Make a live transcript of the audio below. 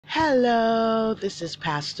Hello, this is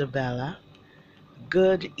Pastor Bella.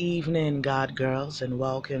 Good evening, God girls, and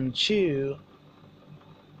welcome to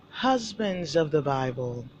Husbands of the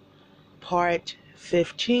Bible, Part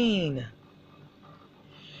 15.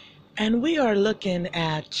 And we are looking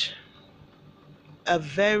at a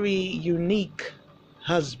very unique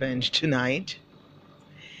husband tonight.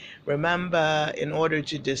 Remember, in order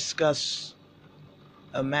to discuss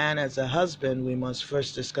a man as a husband, we must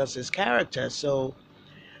first discuss his character. So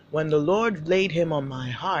when the Lord laid him on my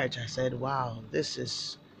heart, I said, wow, this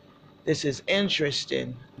is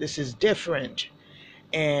interesting. This is different.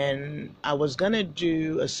 And I was going to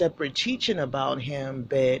do a separate teaching about him,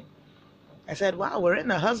 but I said, wow, we're in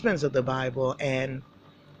the husbands of the Bible, and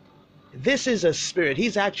this is a spirit.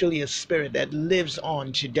 He's actually a spirit that lives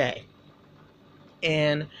on today.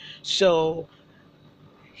 And so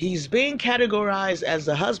he's being categorized as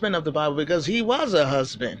the husband of the Bible because he was a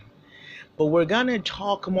husband. But we're going to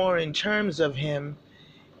talk more in terms of him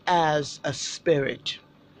as a spirit.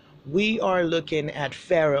 We are looking at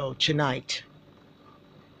Pharaoh tonight.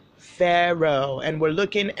 Pharaoh. And we're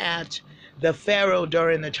looking at the Pharaoh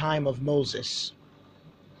during the time of Moses.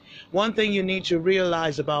 One thing you need to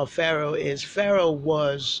realize about Pharaoh is Pharaoh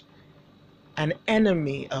was an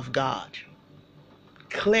enemy of God.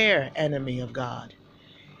 Clear enemy of God.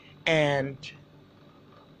 And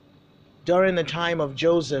during the time of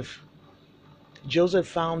Joseph, Joseph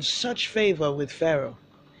found such favor with Pharaoh.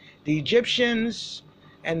 The Egyptians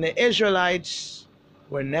and the Israelites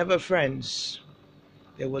were never friends.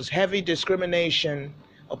 There was heavy discrimination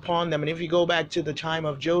upon them. And if you go back to the time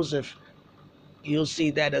of Joseph, you'll see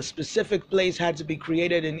that a specific place had to be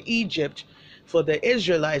created in Egypt for the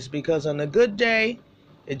Israelites, because on a good day,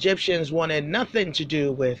 Egyptians wanted nothing to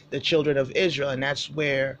do with the children of Israel. And that's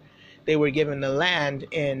where they were given the land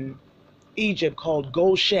in Egypt called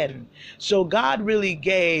Goshen. So God really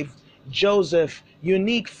gave Joseph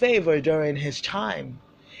unique favor during his time.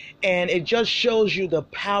 And it just shows you the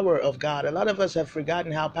power of God. A lot of us have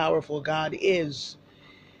forgotten how powerful God is.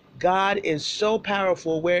 God is so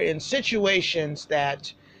powerful where in situations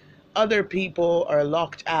that other people are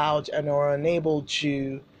locked out and are unable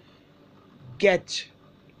to get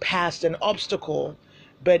past an obstacle,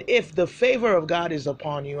 but if the favor of God is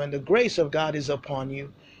upon you and the grace of God is upon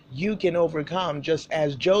you, you can overcome, just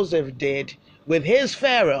as Joseph did with his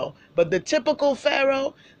Pharaoh. But the typical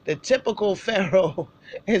Pharaoh is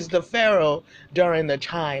the Pharaoh during the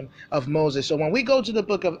time of Moses. So when we go to the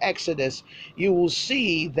book of Exodus, you will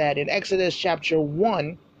see that in Exodus chapter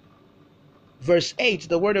 1, verse 8,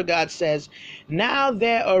 the word of God says, "Now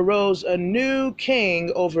there arose a new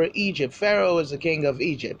king over Egypt." Pharaoh is the king of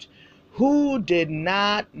Egypt, "who did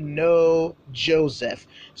not know Joseph."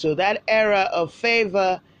 So that era of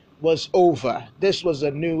favor was over. This was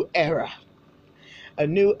a new era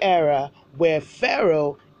where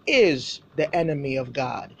Pharaoh is the enemy of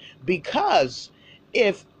God. Because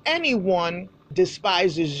if anyone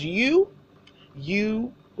despises you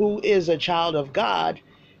who is a child of God,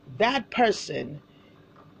 that person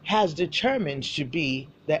has determined to be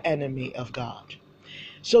the enemy of God.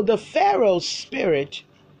 So the Pharaoh spirit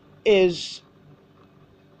is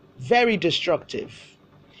very destructive.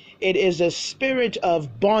 It is a spirit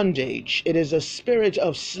of bondage. It is a spirit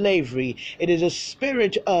of slavery. It is a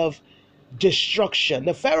spirit of destruction.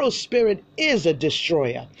 The Pharaoh spirit is a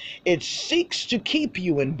destroyer. It seeks to keep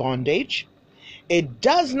you in bondage. It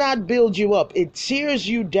does not build you up. It tears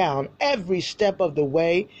you down every step of the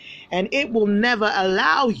way, and it will never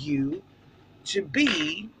allow you to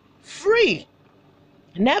be free.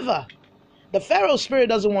 Never. The Pharaoh spirit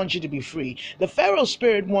doesn't want you to be free. The Pharaoh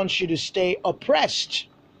spirit wants you to stay oppressed,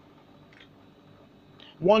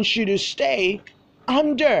 wants you to stay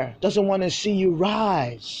under, doesn't want to see you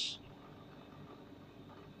rise.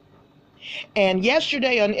 And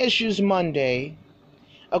yesterday on Issues Monday,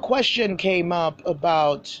 a question came up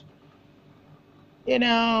about,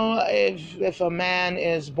 if a man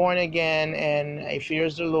is born again and he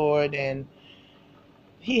fears the Lord and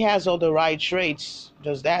he has all the right traits,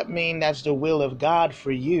 does that mean that's the will of God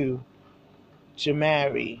for you to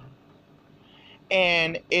marry?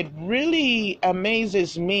 And it really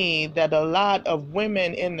amazes me that a lot of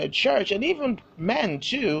women in the church, and even men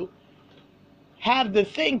too, have the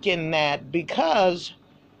thinking that because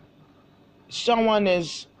someone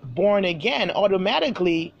is born again,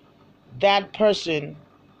 automatically that person,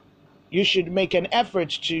 you should make an effort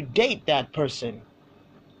to date that person.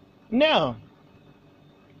 No.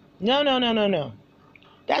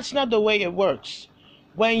 That's not the way it works.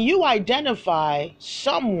 When you identify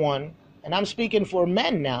someone, and I'm speaking for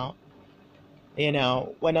men now,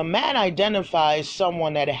 when a man identifies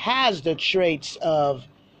someone that has the traits of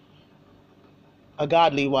a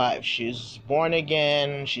godly wife. She's born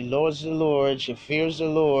again. She loves the Lord. She fears the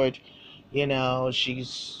Lord. You know, she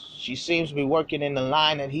seems to be working in the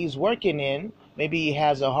line that he's working in. Maybe he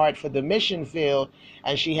has a heart for the mission field,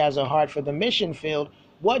 and she has a heart for the mission field.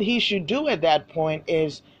 What he should do at that point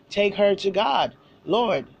is take her to God.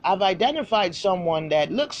 Lord, I've identified someone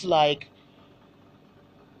that looks like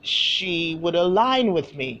she would align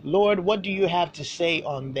with me. Lord, what do you have to say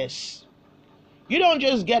on this? You don't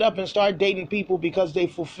just get up and start dating people because they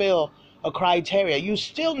fulfill a criteria. You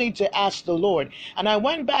still need to ask the Lord. And I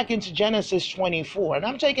went back into Genesis 24, and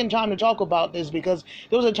I'm taking time to talk about this because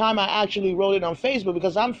there was a time I actually wrote it on Facebook,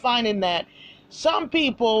 because I'm finding that some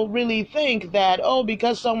people really think that, oh,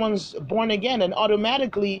 because someone's born again and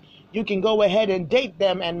automatically you can go ahead and date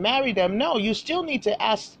them and marry them. No, you still need to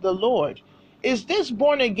ask the Lord. Is this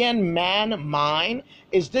born again man mine?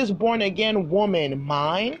 Is this born again woman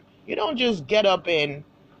mine? You don't just get up and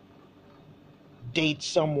date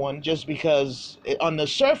someone just because on the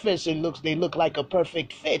surface they look like a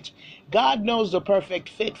perfect fit. God knows the perfect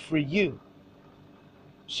fit for you.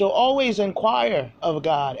 So always inquire of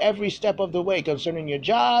God every step of the way, concerning your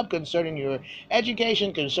job, concerning your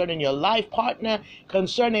education, concerning your life partner,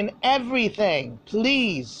 concerning everything.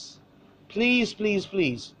 Please, please, please,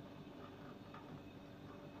 please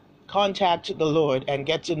contact the Lord and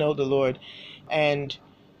get to know the Lord. And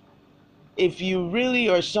if you really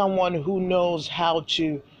are someone who knows how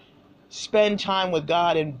to spend time with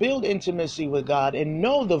God and build intimacy with God and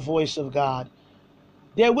know the voice of God,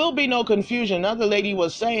 there will be no confusion. Another lady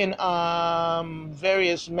was saying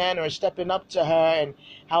various men are stepping up to her and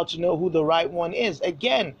how to know who the right one is.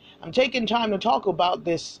 Again, I'm taking time to talk about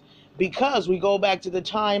this because we go back to the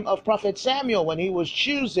time of Prophet Samuel when he was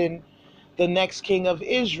choosing the next king of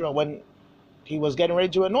Israel, when he was getting ready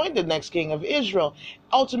to anoint the next king of Israel.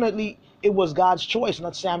 Ultimately, it was God's choice,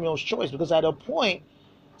 not Samuel's choice, because at a point,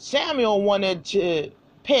 Samuel wanted to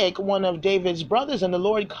pick one of David's brothers, and the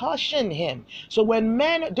Lord cautioned him. So when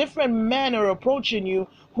different men are approaching you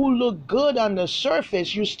who look good on the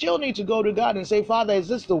surface, you still need to go to God and say, Father, is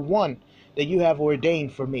this the one that you have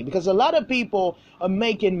ordained for me? Because a lot of people are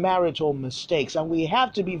making marital mistakes, and we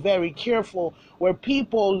have to be very careful where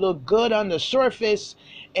people look good on the surface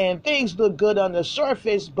and things look good on the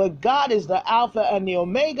surface, but God is the Alpha and the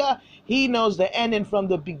Omega. He knows the ending from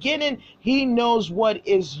the beginning. He knows what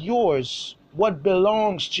is yours, what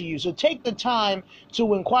belongs to you. So take the time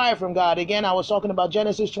to inquire from God. Again, I was talking about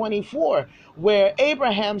Genesis 24, where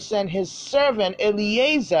Abraham sent his servant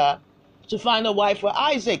Eliezer to find a wife for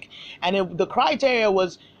Isaac. And the criteria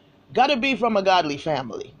was got to be from a godly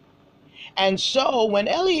family. And so when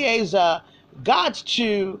Eliezer got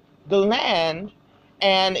to the land,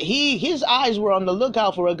 and his eyes were on the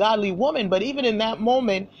lookout for a godly woman, but even in that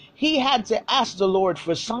moment, he had to ask the Lord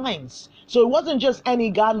for signs. So it wasn't just any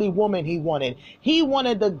godly woman he wanted. He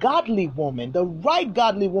wanted the godly woman, the right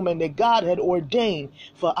godly woman that God had ordained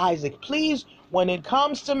for Isaac. Please, when it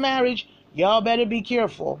comes to marriage, y'all better be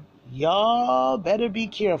careful. Y'all better be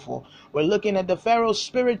careful. We're looking at the Pharaoh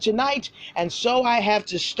spirit tonight, and so I have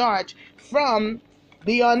to start from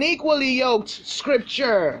the unequally yoked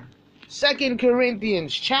scripture. 2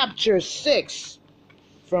 Corinthians chapter 6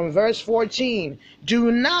 from verse 14.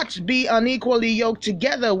 Do not be unequally yoked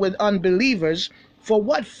together with unbelievers, for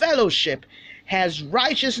what fellowship has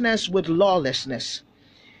righteousness with lawlessness?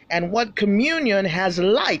 And what communion has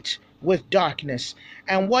light with darkness?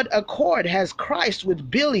 And what accord has Christ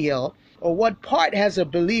with Belial? Or what part has a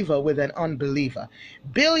believer with an unbeliever?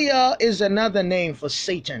 Belial is another name for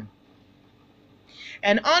Satan.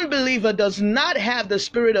 An unbeliever does not have the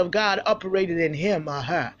Spirit of God operated in him or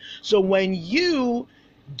her. So when you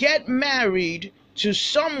get married to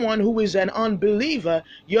someone who is an unbeliever,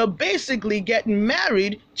 you're basically getting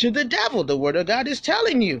married to the devil. The Word of God is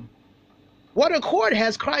telling you. What accord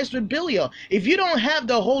has Christ with Belial? If you don't have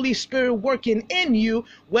the Holy Spirit working in you,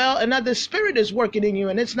 well, another spirit is working in you,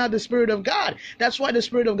 and it's not the Spirit of God. That's why the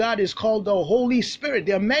Spirit of God is called the Holy Spirit.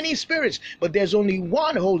 There are many spirits, but there's only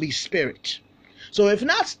one Holy Spirit. So if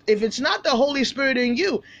it's not the Holy Spirit in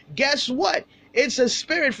you, guess what? It's a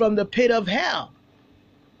spirit from the pit of hell.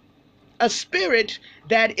 A spirit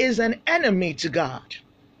that is an enemy to God.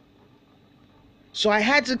 So I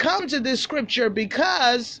had to come to this scripture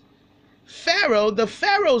because the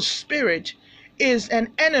Pharaoh's spirit is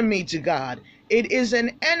an enemy to God. It is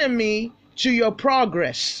an enemy to your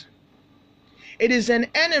progress. It is an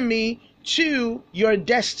enemy to your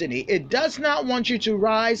destiny. It does not want you to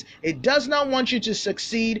rise. It does not want you to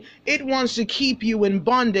succeed. It wants to keep you in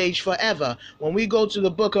bondage forever. When we go to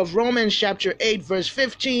the book of Romans chapter 8 verse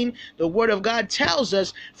 15, the word of God tells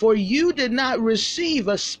us, for you did not receive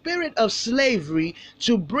a spirit of slavery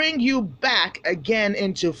to bring you back again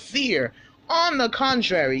into fear. On the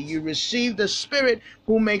contrary, you received the Spirit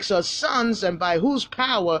who makes us sons, and by whose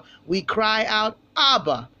power we cry out,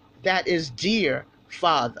 Abba, that is, dear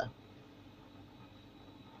Father.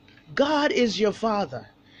 God is your Father.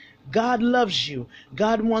 God loves you.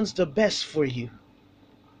 God wants the best for you.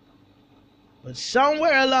 But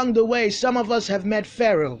somewhere along the way, some of us have met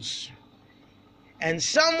Pharaohs. And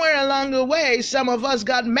somewhere along the way, some of us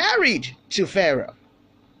got married to Pharaoh.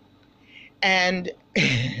 And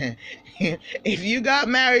if you got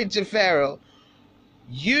married to Pharaoh,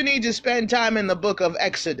 you need to spend time in the book of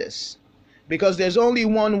Exodus, because there's only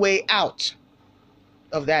one way out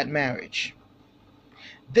of that marriage.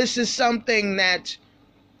 This is something that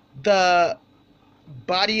the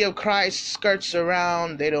body of Christ skirts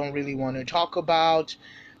around. They don't really want to talk about,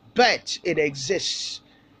 but it exists.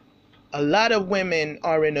 A lot of women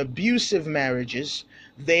are in abusive marriages.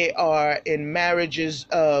 They are in marriages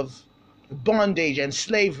of bondage and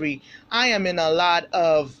slavery. I am in a lot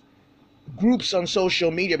of groups on social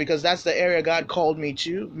media because that's the area God called me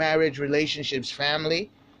to: marriage, relationships, family,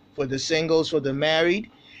 for the singles, for the married.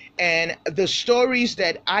 And the stories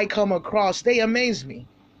that I come across, they amaze me.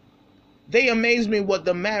 They amaze me what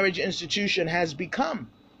the marriage institution has become.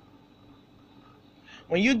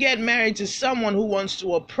 When you get married to someone who wants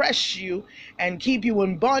to oppress you and keep you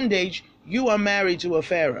in bondage, you are married to a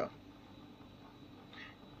Pharaoh.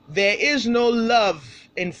 There is no love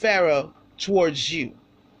in Pharaoh towards you.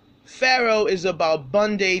 Pharaoh is about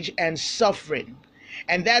bondage and suffering.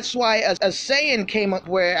 And that's why a saying came up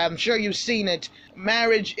where, I'm sure you've seen it,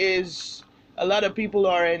 marriage is, a lot of people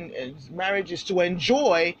are in, marriage is to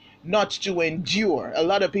enjoy, not to endure. A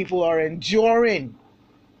lot of people are enduring.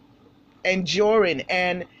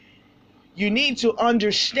 And you need to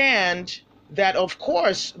understand that, of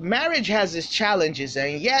course, marriage has its challenges.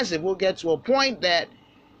 And yes, it will get to a point that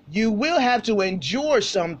you will have to endure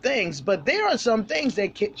some things, but there are some things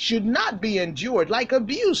that should not be endured, like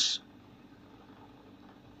abuse,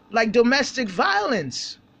 like domestic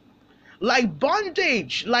violence, like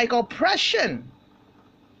bondage, like oppression.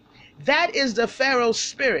 That is the Pharaoh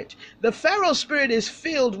spirit. The Pharaoh spirit is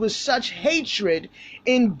filled with such hatred,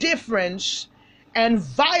 indifference, and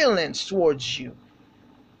violence towards you.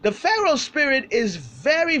 The Pharaoh spirit is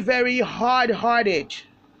very, very hard-hearted,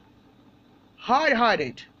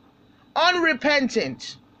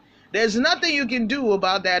 unrepentant. There's nothing you can do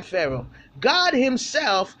about that Pharaoh. God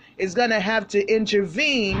himself is going to have to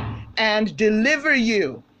intervene and deliver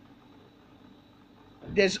you.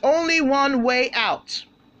 There's only one way out.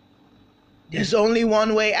 There's only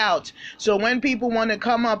one way out. So when people want to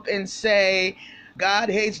come up and say, God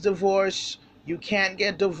hates divorce, you can't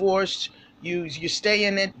get divorced, you stay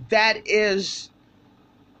in it, that is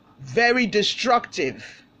very destructive.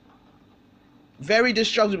 Very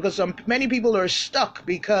destructive, because many people are stuck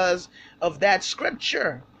because of that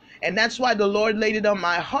scripture. And that's why the Lord laid it on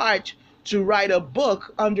my heart to write a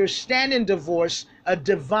book, Understanding Divorce, a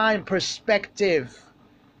Divine Perspective.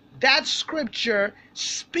 That scripture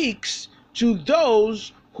speaks to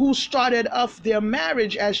those who started off their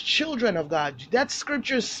marriage as children of God. That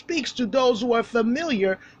scripture speaks to those who are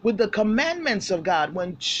familiar with the commandments of God.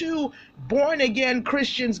 When two born-again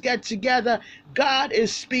Christians get together, God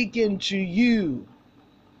is speaking to you.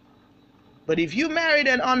 But if you married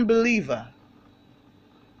an unbeliever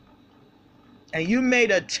and you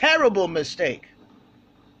made a terrible mistake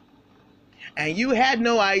and you had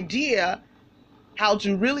no idea how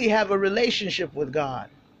to really have a relationship with God,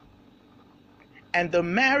 and the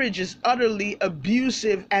marriage is utterly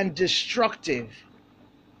abusive and destructive,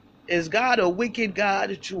 is God a wicked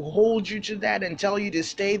God to hold you to that and tell you to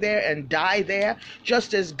stay there and die there?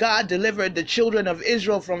 Just as God delivered the children of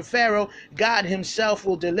Israel from Pharaoh, God himself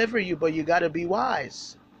will deliver you, but you got to be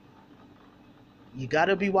wise. You got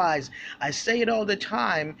to be wise. I say it all the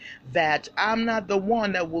time that I'm not the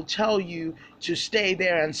one that will tell you to stay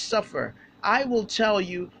there and suffer. I will tell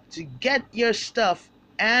you to get your stuff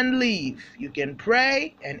and leave. You can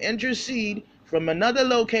pray and intercede from another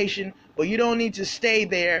location, but you don't need to stay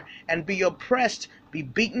there and be oppressed, be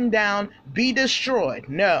beaten down, be destroyed.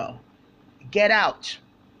 No. Get out.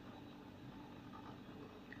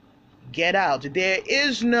 Get out. There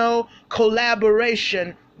is no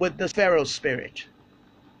collaboration with the Pharaoh spirit.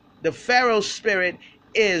 The Pharaoh spirit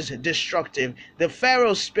is destructive. The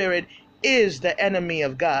Pharaoh spirit is the enemy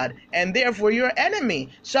of God, and therefore your enemy.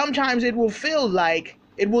 Sometimes it will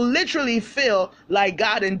literally feel like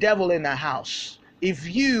God and devil in the house.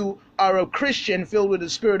 If you are a Christian filled with the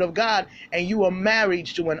Spirit of God and you are married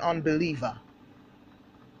to an unbeliever.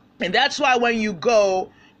 And that's why when you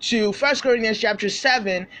go to 1 Corinthians chapter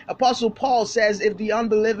 7, Apostle Paul says if the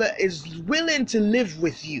unbeliever is willing to live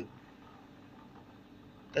with you.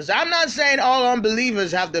 Because I'm not saying all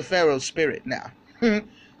unbelievers have the Pharaoh spirit now.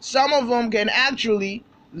 Some of them can actually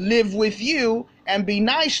live with you and be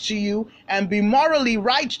nice to you and be morally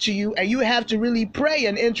right to you, and you have to really pray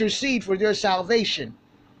and intercede for their salvation.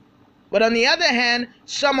 But on the other hand,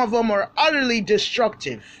 some of them are utterly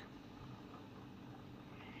destructive.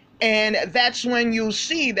 And that's when you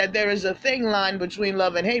see that there is a thin line between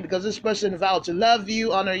love and hate, because this person vowed to love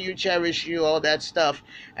you, honor you, cherish you, all that stuff.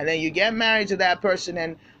 And then you get married to that person,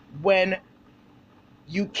 and when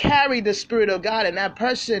you carry the Spirit of God and that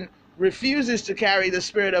person refuses to carry the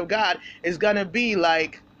Spirit of God, it's going to be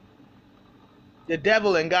like the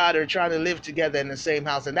devil and God are trying to live together in the same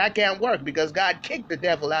house. And that can't work because God kicked the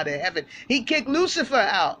devil out of heaven. He kicked Lucifer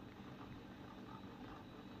out.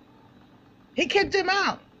 He kicked him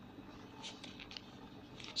out.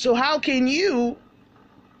 So how can you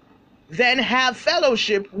then have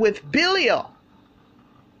fellowship with Belial?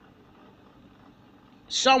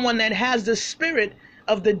 Someone that has the spirit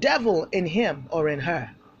of the devil in him or in her.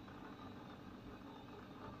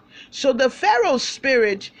 So the Pharaoh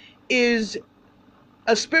spirit is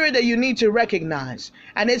a spirit that you need to recognize.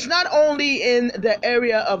 And it's not only in the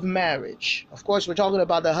area of marriage. Of course, we're talking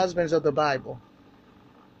about the husbands of the Bible.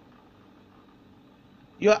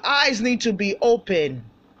 Your eyes need to be open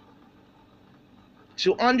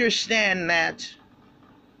to understand that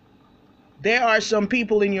there are some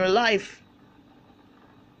people in your life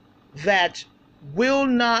that will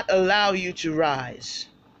not allow you to rise.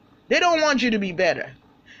 They don't want you to be better.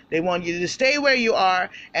 They want you to stay where you are,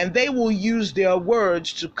 and they will use their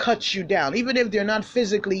words to cut you down. Even if they're not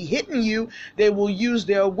physically hitting you, they will use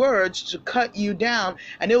their words to cut you down.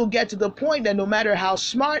 And it will get to the point that no matter how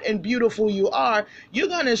smart and beautiful you are, you're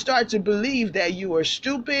going to start to believe that you are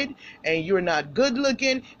stupid, and you're not good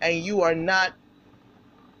looking, and you are not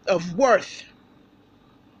of worth.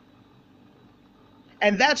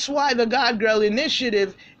 And that's why the God Girl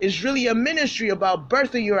Initiative is really a ministry about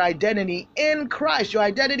birthing your identity in Christ. Your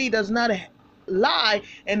identity does not lie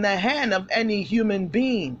in the hand of any human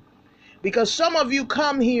being. Because some of you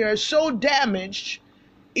come here so damaged,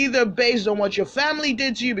 either based on what your family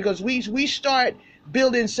did to you, because we start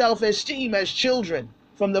building self-esteem as children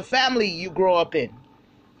from the family you grow up in.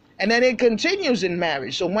 And then it continues in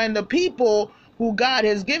marriage. So when the people who God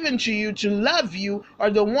has given to you to love you are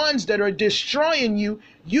the ones that are destroying you,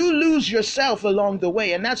 you lose yourself along the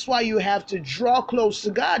way. And that's why you have to draw close to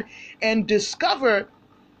God and discover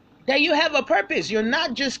that you have a purpose. You're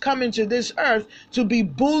not just coming to this earth to be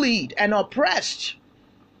bullied and oppressed.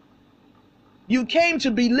 You came to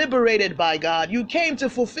be liberated by God. You came to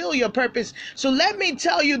fulfill your purpose. So let me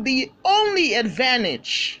tell you, the only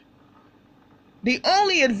advantage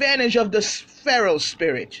of the Pharaoh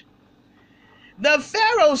spirit, the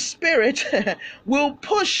Pharaoh spirit will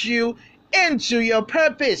push you into your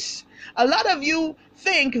purpose. A lot of you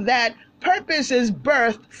think that purpose is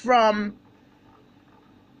birthed from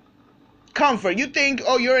comfort. You think,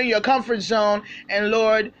 oh, you're in your comfort zone, and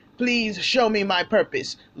Lord, please show me my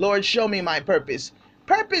purpose. Lord, show me my purpose.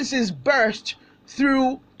 Purpose is birthed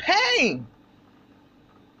through pain.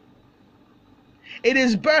 It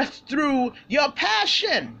is birthed through your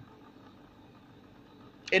passion.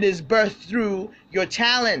 It is birthed through your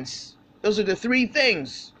talents. Those are the three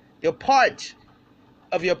things. They're part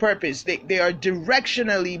of your purpose. They are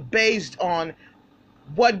directionally based on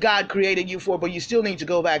what God created you for, but you still need to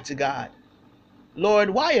go back to God. Lord,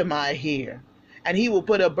 why am I here? And He will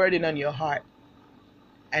put a burden on your heart.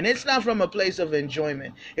 And it's not from a place of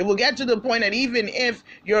enjoyment. It will get to the point that even if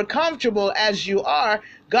you're comfortable as you are,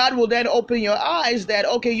 God will then open your eyes that,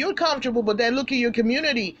 okay, you're comfortable, but then look at your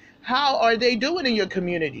community. How are they doing in your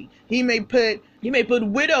community? He may put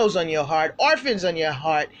widows on your heart, orphans on your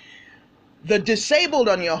heart, the disabled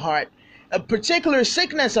on your heart, a particular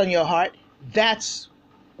sickness on your heart. That's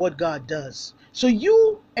what God does. So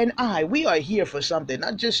you and I, we are here for something,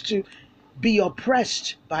 not just to be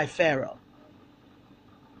oppressed by Pharaoh.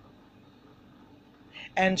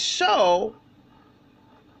 And so,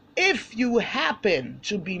 if you happen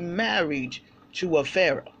to be married to a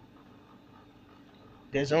Pharaoh,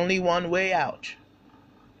 there's only one way out.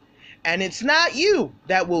 And it's not you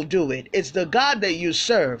that will do it. It's the God that you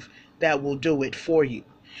serve that will do it for you.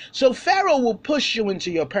 So Pharaoh will push you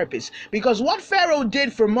into your purpose. Because what Pharaoh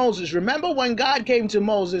did for Moses, remember when God came to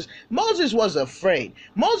Moses, Moses was afraid.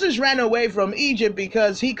 Moses ran away from Egypt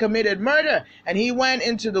because he committed murder. And he went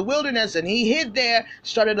into the wilderness and he hid there,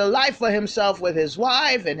 started a life for himself with his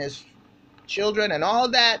wife and his children and all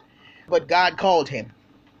that. But God called him.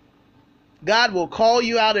 God will call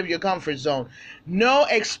you out of your comfort zone. No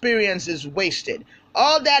experience is wasted.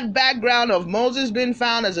 All that background of Moses being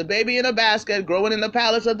found as a baby in a basket, growing in the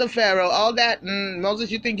palace of the Pharaoh, all that, Moses,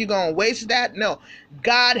 you think you're going to waste that? No.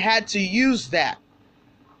 God had to use that.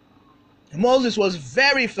 Moses was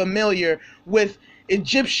very familiar with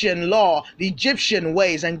Egyptian law, the Egyptian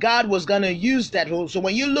ways, and God was going to use that. So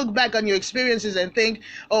when you look back on your experiences and think,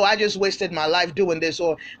 oh, I just wasted my life doing this,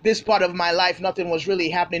 or this part of my life, nothing was really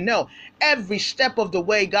happening. No, every step of the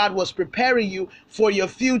way, God was preparing you for your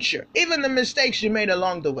future, even the mistakes you made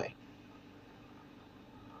along the way.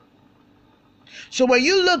 So when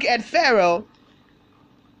you look at Pharaoh,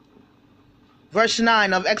 verse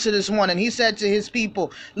 9 of Exodus 1, and he said to his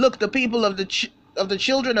people, look, the people of the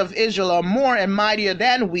children of Israel are more and mightier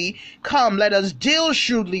than we. Come, let us deal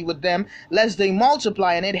shrewdly with them, lest they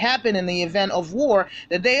multiply, and it happen in the event of war,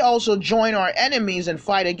 that they also join our enemies and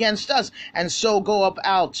fight against us, and so go up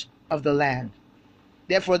out of the land.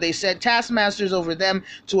 Therefore they set taskmasters over them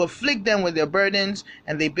to afflict them with their burdens,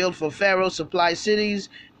 and they built for Pharaoh supply cities,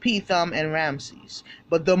 Pithom and Ramses.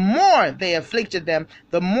 But the more they afflicted them,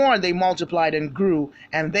 the more they multiplied and grew,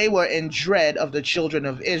 and they were in dread of the children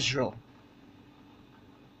of Israel.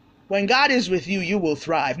 When God is with you, you will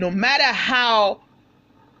thrive, no matter how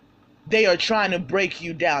they are trying to break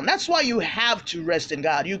you down. That's why you have to rest in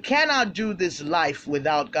God. You cannot do this life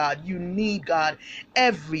without God. You need God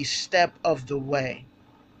every step of the way.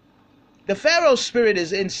 The Pharaoh spirit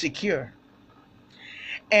is insecure.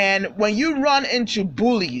 And when you run into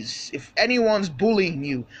bullies, if anyone's bullying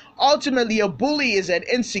you, ultimately a bully is an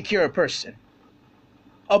insecure person.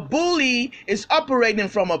 A bully is operating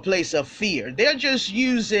from a place of fear. They're just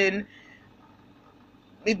using,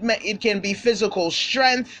 it can be physical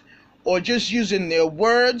strength or just using their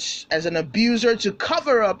words as an abuser to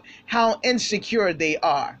cover up how insecure they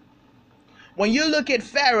are. When you look at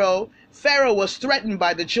Pharaoh, Pharaoh was threatened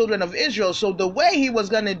by the children of Israel. So the way he was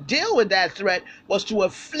going to deal with that threat was to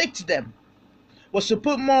afflict them, was to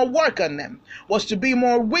put more work on them, was to be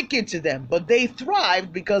more wicked to them. But they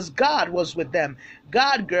thrived because God was with them.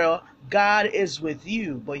 God, girl, God is with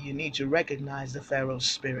you. But you need to recognize the Pharaoh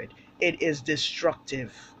spirit. It is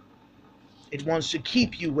destructive. It wants to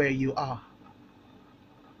keep you where you are.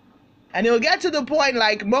 And it'll get to the point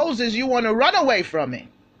like Moses, you want to run away from it.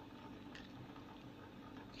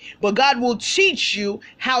 But God will teach you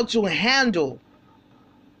how to handle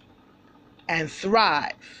and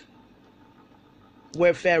thrive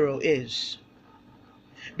where Pharaoh is.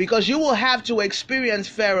 Because you will have to experience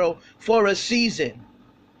Pharaoh for a season.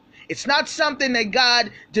 It's not something that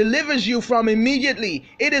God delivers you from immediately.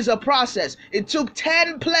 It is a process. It took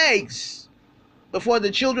 10 plagues before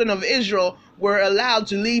the children of Israel were allowed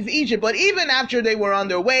to leave Egypt. But even after they were on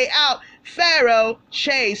their way out, Pharaoh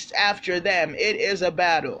chased after them. It is a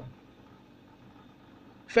battle.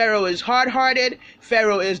 Pharaoh is hard-hearted.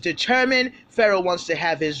 Pharaoh is determined. Pharaoh wants to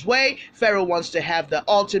have his way. Pharaoh wants to have the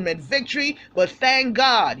ultimate victory. But thank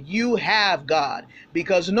God you have God.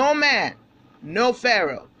 Because no man, no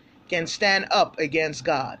Pharaoh can stand up against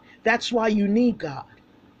God. That's why you need God.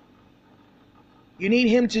 You need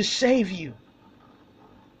him to save you.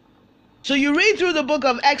 So you read through the book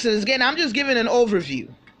of Exodus. Again, I'm just giving an overview.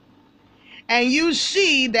 And you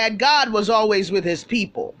see that God was always with his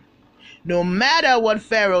people, no matter what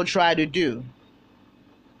Pharaoh tried to do.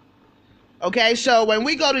 Okay, so when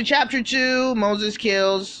we go to chapter 2, Moses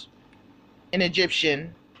kills an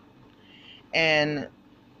Egyptian, and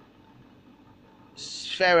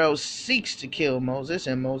Pharaoh seeks to kill Moses,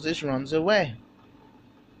 and Moses runs away.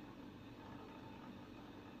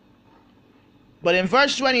 But in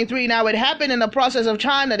verse 23, now it happened in the process of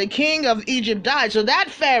time that the king of Egypt died. So that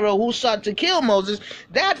Pharaoh who sought to kill Moses,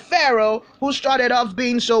 that Pharaoh who started off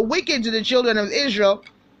being so wicked to the children of Israel,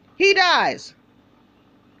 he dies.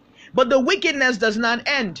 But the wickedness does not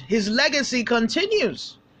end. His legacy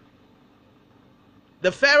continues.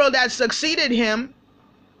 The Pharaoh that succeeded him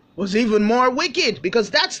was even more wicked, because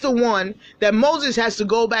that's the one that Moses has to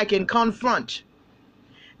go back and confront.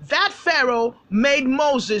 That Pharaoh made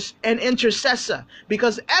Moses an intercessor,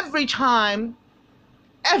 because every time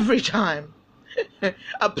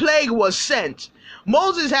a plague was sent,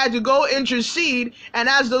 Moses had to go intercede and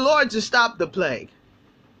ask the Lord to stop the plague.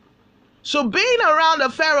 So being around a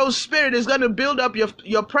Pharaoh spirit is going to build up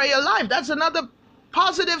your prayer life. That's another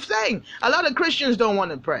positive thing. A lot of Christians don't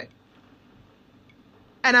want to pray.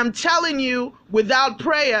 And I'm telling you, without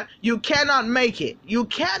prayer, you cannot make it. You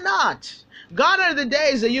cannot. Gone are the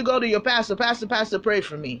days that you go to your pastor, pastor, pray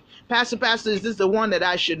for me. Pastor, is this the one that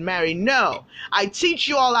I should marry? No. I teach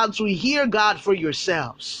you all how to hear God for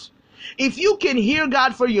yourselves. If you can hear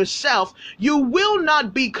God for yourself, you will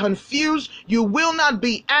not be confused. You will not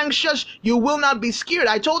be anxious. You will not be scared.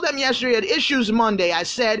 I told them yesterday at Issues Monday, I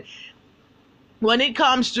said, when it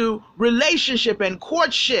comes to relationship and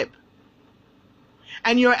courtship,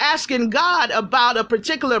 and you're asking God about a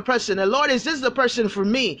particular person, and Lord, is this the person for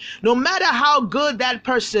me? No matter how good that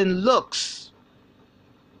person looks,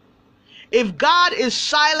 if God is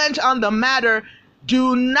silent on the matter,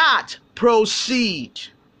 do not proceed.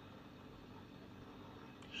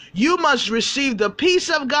 You must receive the peace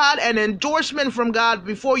of God and endorsement from God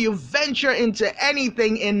before you venture into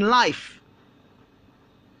anything in life.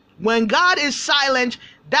 When God is silent,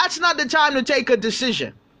 that's not the time to take a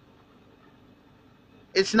decision.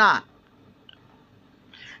 It's not.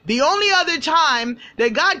 The only other time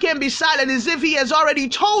that God can be silent is if he has already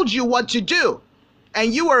told you what to do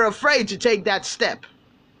and you are afraid to take that step.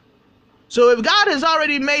 So if God has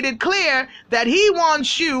already made it clear that he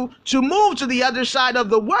wants you to move to the other side of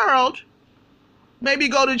the world, maybe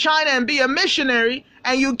go to China and be a missionary,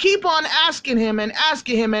 and you keep on asking him and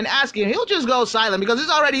asking him and asking him, he'll just go silent because he's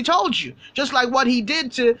already told you, just like what he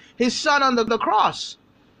did to his son on the cross.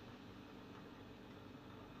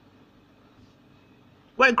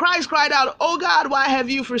 When Christ cried out, "Oh God, why have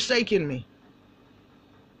you forsaken me?"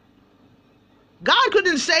 God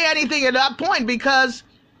couldn't say anything at that point because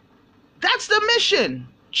that's the mission.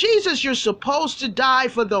 Jesus, you're supposed to die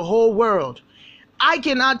for the whole world. I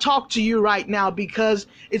cannot talk to you right now because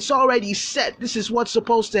it's already set. This is what's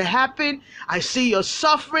supposed to happen. I see you're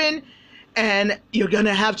suffering and you're going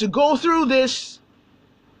to have to go through this.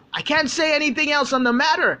 I can't say anything else on the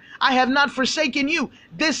matter. I have not forsaken you.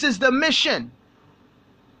 This is the mission.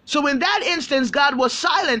 So in that instance, God was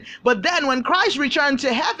silent. But then when Christ returned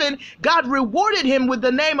to heaven, God rewarded him with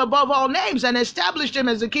the name above all names and established him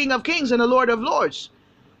as the King of Kings and the Lord of Lords.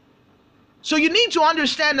 So you need to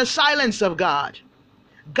understand the silence of God.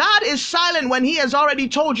 God is silent when he has already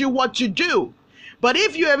told you what to do. But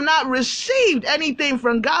if you have not received anything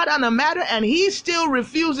from God on a matter and he still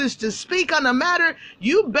refuses to speak on a matter,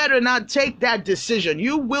 you better not take that decision.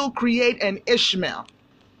 You will create an Ishmael.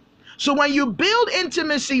 So when you build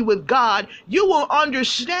intimacy with God, you will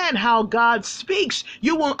understand how God speaks.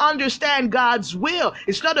 You will understand God's will.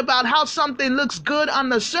 It's not about how something looks good on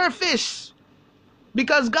the surface.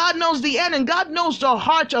 Because God knows the end and God knows the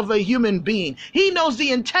heart of a human being. He knows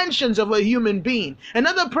the intentions of a human being.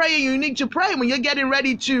 Another prayer you need to pray when you're getting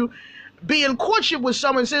ready to be in courtship with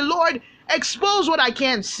someone, say, Lord, expose what I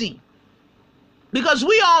can't see. Because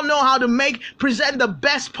we all know how to present the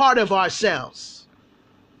best part of ourselves.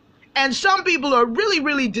 And some people are really,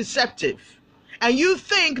 really deceptive. And you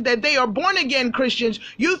think that they are born again Christians.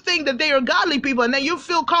 You think that they are godly people. And then you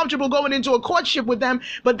feel comfortable going into a courtship with them.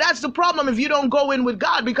 But that's the problem if you don't go in with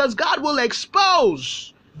God. Because God will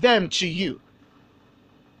expose them to you.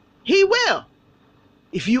 He will.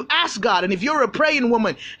 If you ask God, and if you're a praying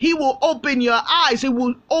woman, he will open your eyes. He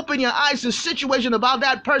will open your eyes to a situation about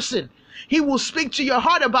that person. He will speak to your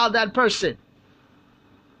heart about that person.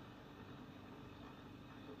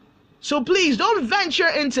 So please don't venture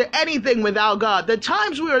into anything without God. The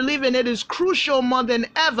times we are living, it is crucial more than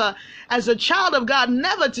ever as a child of God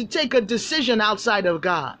never to take a decision outside of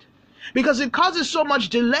God. Because it causes so much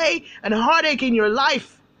delay and heartache in your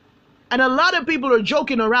life. And a lot of people are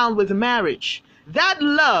joking around with marriage. That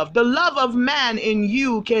love, the love of man in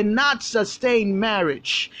you cannot sustain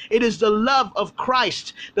marriage. It is the love of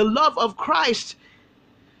Christ. The love of Christ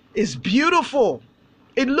is beautiful.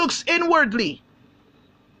 It looks inwardly.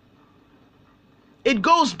 It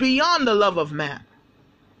goes beyond the love of man.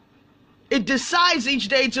 It decides each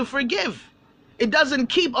day to forgive. It doesn't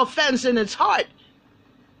keep offense in its heart.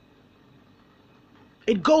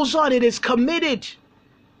 It goes on. It is committed.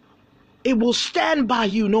 It will stand by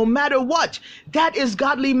you no matter what. That is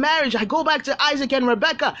godly marriage. I go back to Isaac and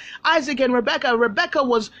Rebekah. Isaac and Rebekah. Rebekah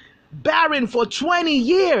was barren for 20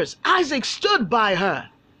 years. Isaac stood by her.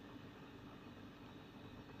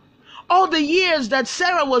 All the years that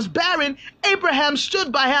Sarah was barren, Abraham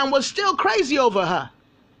stood by her and was still crazy over her.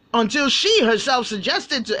 Until she herself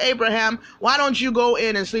suggested to Abraham, why don't you go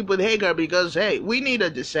in and sleep with Hagar because, hey, we need a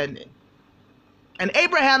descendant. And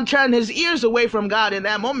Abraham turned his ears away from God in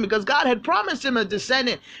that moment because God had promised him a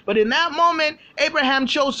descendant. But in that moment, Abraham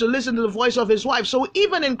chose to listen to the voice of his wife. So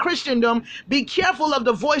even in Christendom, be careful of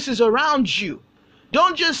the voices around you.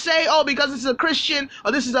 Don't just say, oh, because this is a Christian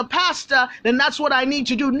or this is a pastor, then that's what I need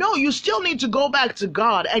to do. No, you still need to go back to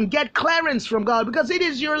God and get clearance from God, because it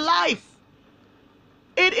is your life.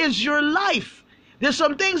 It is your life. There's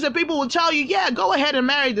some things that people will tell you, yeah, go ahead and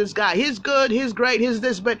marry this guy. He's good, he's great, he's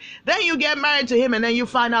this, but then you get married to him and then you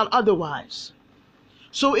find out otherwise.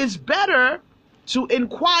 So it's better to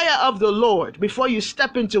inquire of the Lord before you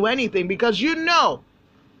step into anything, because you know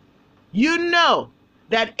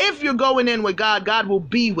that if you're going in with God, God will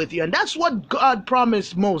be with you. And that's what God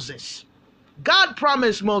promised Moses. God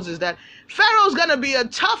promised Moses that Pharaoh's going to be a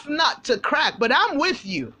tough nut to crack, but I'm with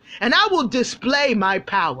you and I will display my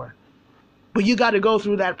power. But you got to go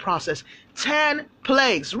through that process. 10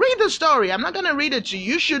 plagues. Read the story. I'm not going to read it to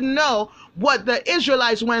you. You should know what the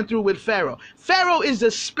Israelites went through with Pharaoh. Pharaoh is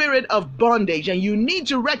the spirit of bondage, and you need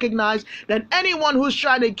to recognize that anyone who's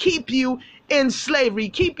trying to keep you in slavery,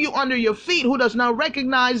 keep you under your feet, who does not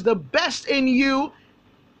recognize the best in you,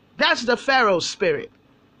 that's the Pharaoh spirit.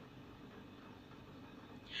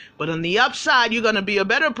 But on the upside, you're going to be a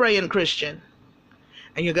better praying Christian,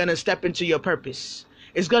 and you're going to step into your purpose.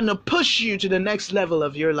 It's going to push you to the next level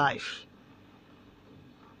of your life.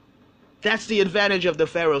 That's the advantage of the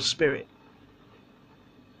Pharaoh spirit.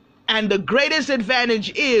 And the greatest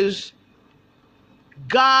advantage is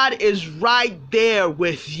God is right there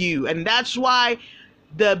with you. And that's why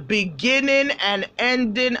the beginning and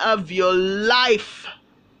ending of your life,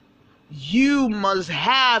 you must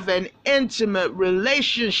have an intimate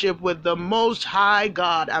relationship with the Most High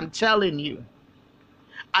God. I'm telling you.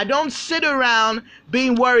 I don't sit around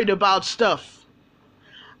being worried about stuff.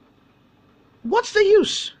 What's the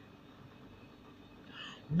use?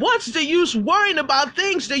 What's the use worrying about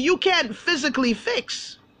things that you can't physically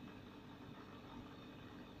fix?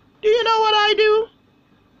 Do you know what I do?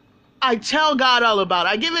 I tell God all about it.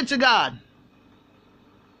 I give it to God.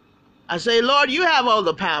 I say, Lord, you have all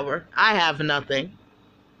the power. I have nothing.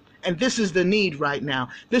 And this is the need right now.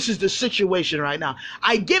 This is the situation right now.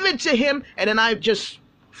 I give it to him, and then I just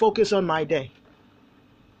focus on my day.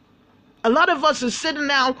 A lot of us is sitting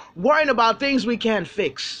now worrying about things we can't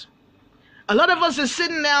fix. A lot of us is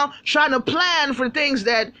sitting now trying to plan for things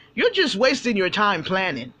that you're just wasting your time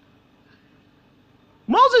planning.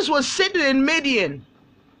 Moses was sitting in Midian.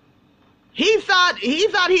 He thought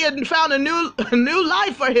he had found a new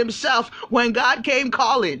life for himself when God came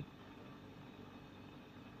calling.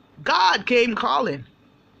 God came calling.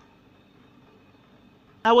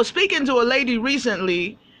 I was speaking to a lady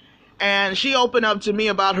recently, and she opened up to me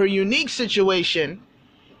about her unique situation.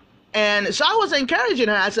 And so I was encouraging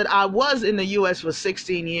her. I said, I was in the U.S. for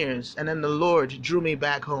 16 years, and then the Lord drew me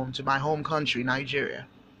back home to my home country, Nigeria.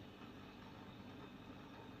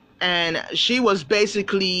 And she was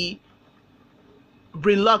basically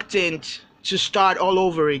reluctant to start all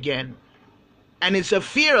over again. And it's a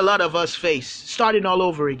fear a lot of us face, starting all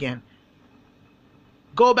over again.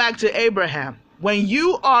 Go back to Abraham. When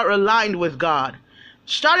you are aligned with God,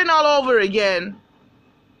 starting all over again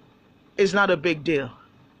is not a big deal.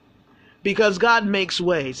 Because God makes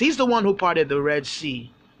ways. He's the one who parted the Red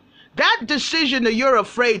Sea. That decision that you're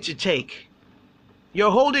afraid to take,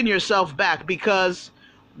 you're holding yourself back, because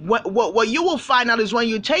what you will find out is when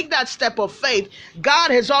you take that step of faith,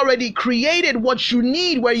 God has already created what you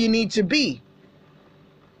need where you need to be.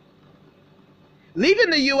 Leaving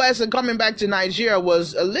the U.S. and coming back to Nigeria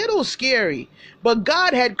was a little scary, but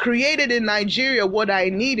God had created in Nigeria what I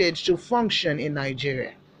needed to function in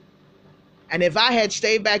Nigeria. And if I had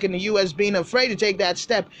stayed back in the U.S. being afraid to take that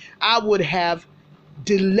step, I would have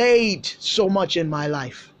delayed so much in my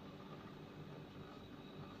life.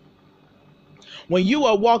 When you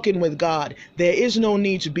are walking with God, there is no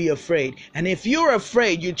need to be afraid. And if you're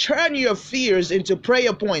afraid, you turn your fears into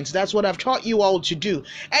prayer points. That's what I've taught you all to do.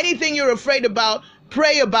 Anything you're afraid about,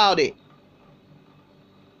 pray about it.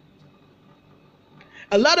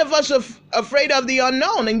 A lot of us are afraid of the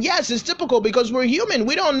unknown. And yes, it's typical because we're human.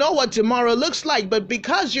 We don't know what tomorrow looks like. But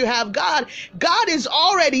because you have God, God is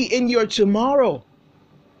already in your tomorrow.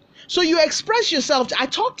 So you express yourself. I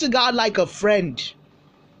talk to God like a friend.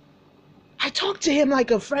 I talk to him like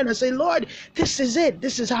a friend. I say, Lord, this is it.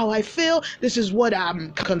 This is how I feel. This is what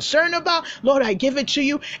I'm concerned about. Lord, I give it to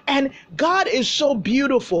you. And God is so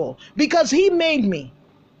beautiful because he made me.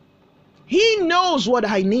 He knows what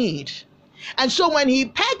I need. And so when he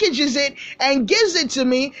packages it and gives it to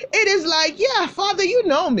me, it is like, yeah, Father, you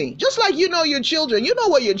know me. Just like you know your children. You know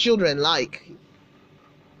what your children like.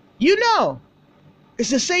 You know. It's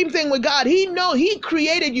the same thing with God. He knows. He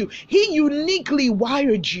created you. He uniquely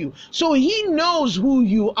wired you. So he knows who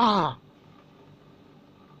you are.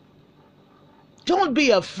 Don't be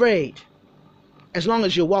afraid. as long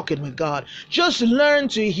as you're walking with God. Just learn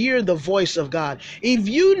to hear the voice of God. If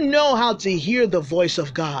you know how to hear the voice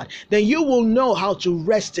of God, then you will know how to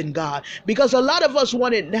rest in God. Because a lot of us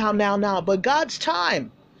want it now, but God's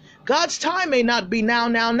time may not be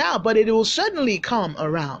now, but it will certainly come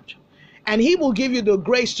around. And he will give you the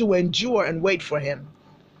grace to endure and wait for him.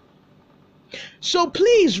 So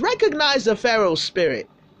please recognize the Pharaoh spirit.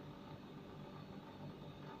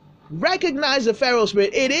 Recognize the Pharaoh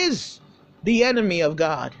spirit. It is the enemy of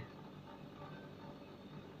God.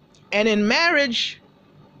 And in marriage,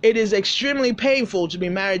 it is extremely painful to be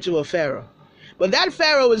married to a Pharaoh. But that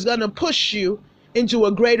Pharaoh is going to push you into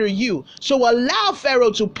a greater you. So allow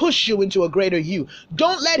Pharaoh to push you into a greater you.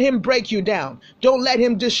 Don't let him break you down. Don't let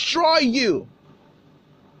him destroy you.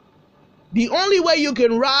 The only way you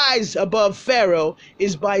can rise above Pharaoh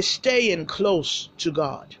is by staying close to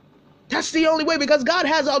God. That's the only way, because God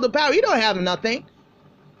has all the power. You don't have nothing.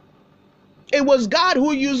 It was God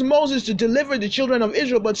who used Moses to deliver the children of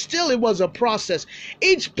Israel, but still it was a process.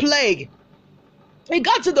 Each plague, it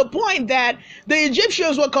got to the point that the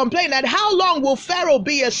Egyptians were complaining that how long will Pharaoh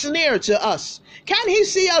be a snare to us? Can he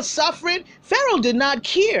see us suffering? Pharaoh did not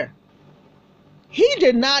care. He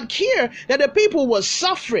did not care that the people were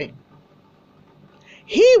suffering.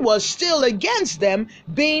 He was still against them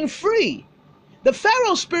being free. The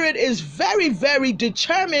Pharaoh spirit is very, very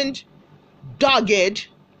determined, dogged,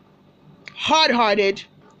 hard-hearted,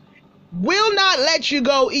 will not let you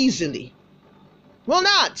go easily. Will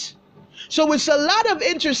not. So it's a lot of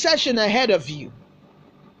intercession ahead of you.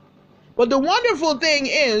 But the wonderful thing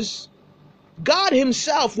is, God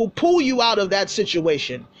himself will pull you out of that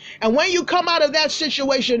situation. And when you come out of that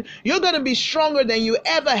situation, you're going to be stronger than you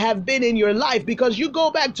ever have been in your life, because you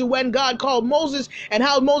go back to when God called Moses and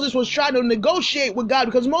how Moses was trying to negotiate with God,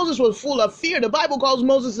 because Moses was full of fear. The Bible calls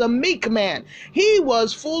Moses a meek man. He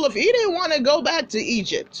was full of, he didn't want to go back to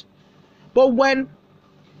Egypt. But when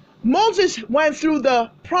Moses went through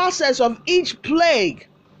the process of each plague,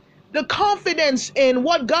 the confidence in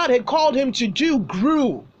what God had called him to do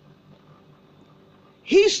grew.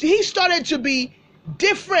 He started to be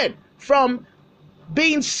different from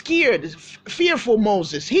being scared, fearful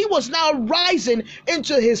Moses. He was now rising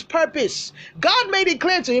into his purpose. God made it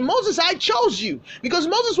clear to him, Moses, I chose you. Because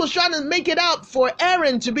Moses was trying to make it out for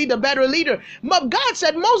Aaron to be the better leader. But God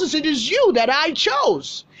said, Moses, it is you that I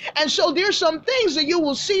chose. And so there's some things that you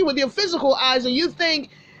will see with your physical eyes and you think,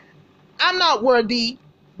 I'm not worthy.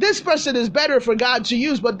 This person is better for God to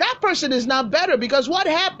use, but that person is not better, because what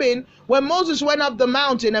happened when Moses went up the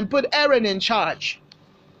mountain and put Aaron in charge?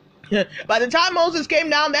 By the time Moses came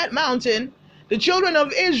down that mountain, the children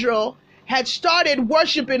of Israel had started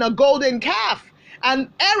worshiping a golden calf,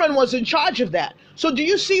 and Aaron was in charge of that. So do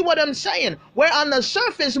you see what I'm saying? Where on the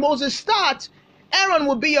surface Moses thought Aaron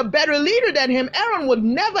would be a better leader than him, Aaron would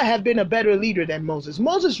never have been a better leader than Moses.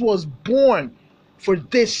 Moses was born for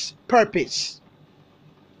this purpose.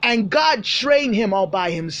 And God trained him all by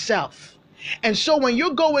himself. And so when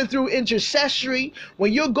you're going through intercessory,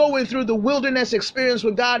 when you're going through the wilderness experience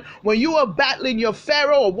with God, when you are battling your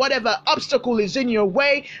Pharaoh or whatever obstacle is in your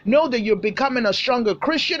way, know that you're becoming a stronger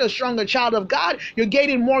Christian, a stronger child of God. You're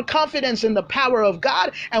gaining more confidence in the power of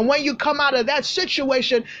God. And when you come out of that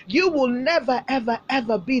situation, you will never, ever,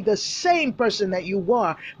 ever be the same person that you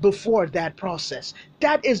were before that process.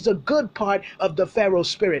 That is the good part of the Pharaoh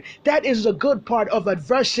spirit. That is the good part of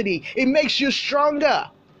adversity. It makes you stronger.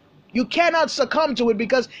 You cannot succumb to it,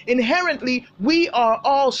 because inherently we are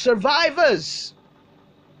all survivors.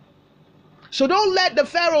 So don't let the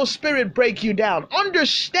Pharaoh spirit break you down.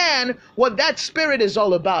 Understand what that spirit is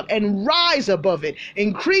all about and rise above it.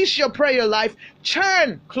 Increase your prayer life.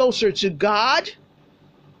 Turn closer to God.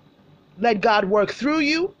 Let God work through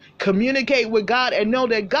you. Communicate with God and know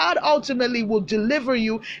that God ultimately will deliver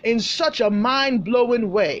you in such a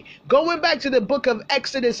mind-blowing way. Going back to the book of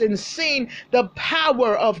Exodus and seeing the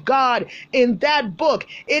power of God in that book,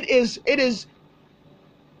 it is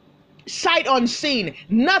sight unseen.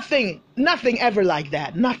 Nothing ever like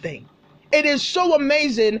that. Nothing. It is so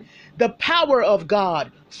amazing, the power of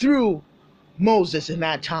God through Moses in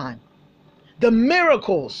that time. The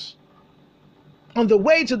miracles on the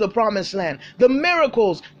way to the promised land, the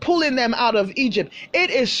miracles pulling them out of Egypt. It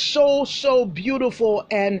is so, so beautiful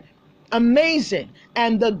and amazing.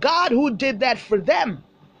 And the God who did that for them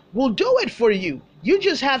will do it for you. You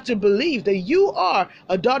just have to believe that you are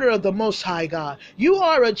a daughter of the Most High God. You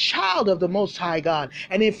are a child of the Most High God.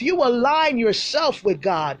 And if you align yourself with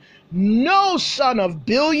God, no son of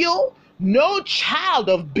Belial, no child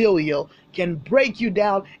of Belial can break you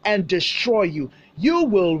down and destroy you. You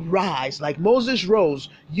will rise like Moses rose.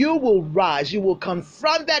 You will rise. You will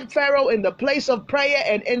confront that Pharaoh in the place of prayer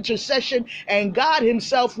and intercession, and God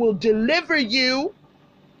himself will deliver you,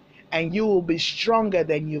 and you will be stronger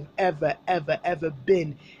than you've ever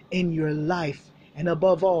been in your life. And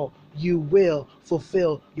above all, you will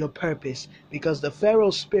fulfill your purpose, because the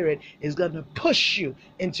Pharaoh spirit is going to push you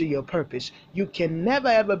into your purpose. You can never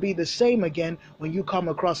ever be the same again when you come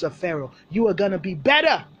across a Pharaoh. You are going to be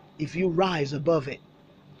better if you rise above it.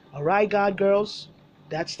 All right, God girls,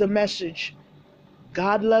 that's the message.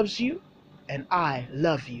 God loves you, and I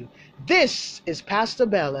love you. This is Pastor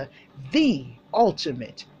Bella, the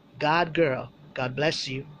ultimate God girl. God bless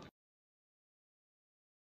you.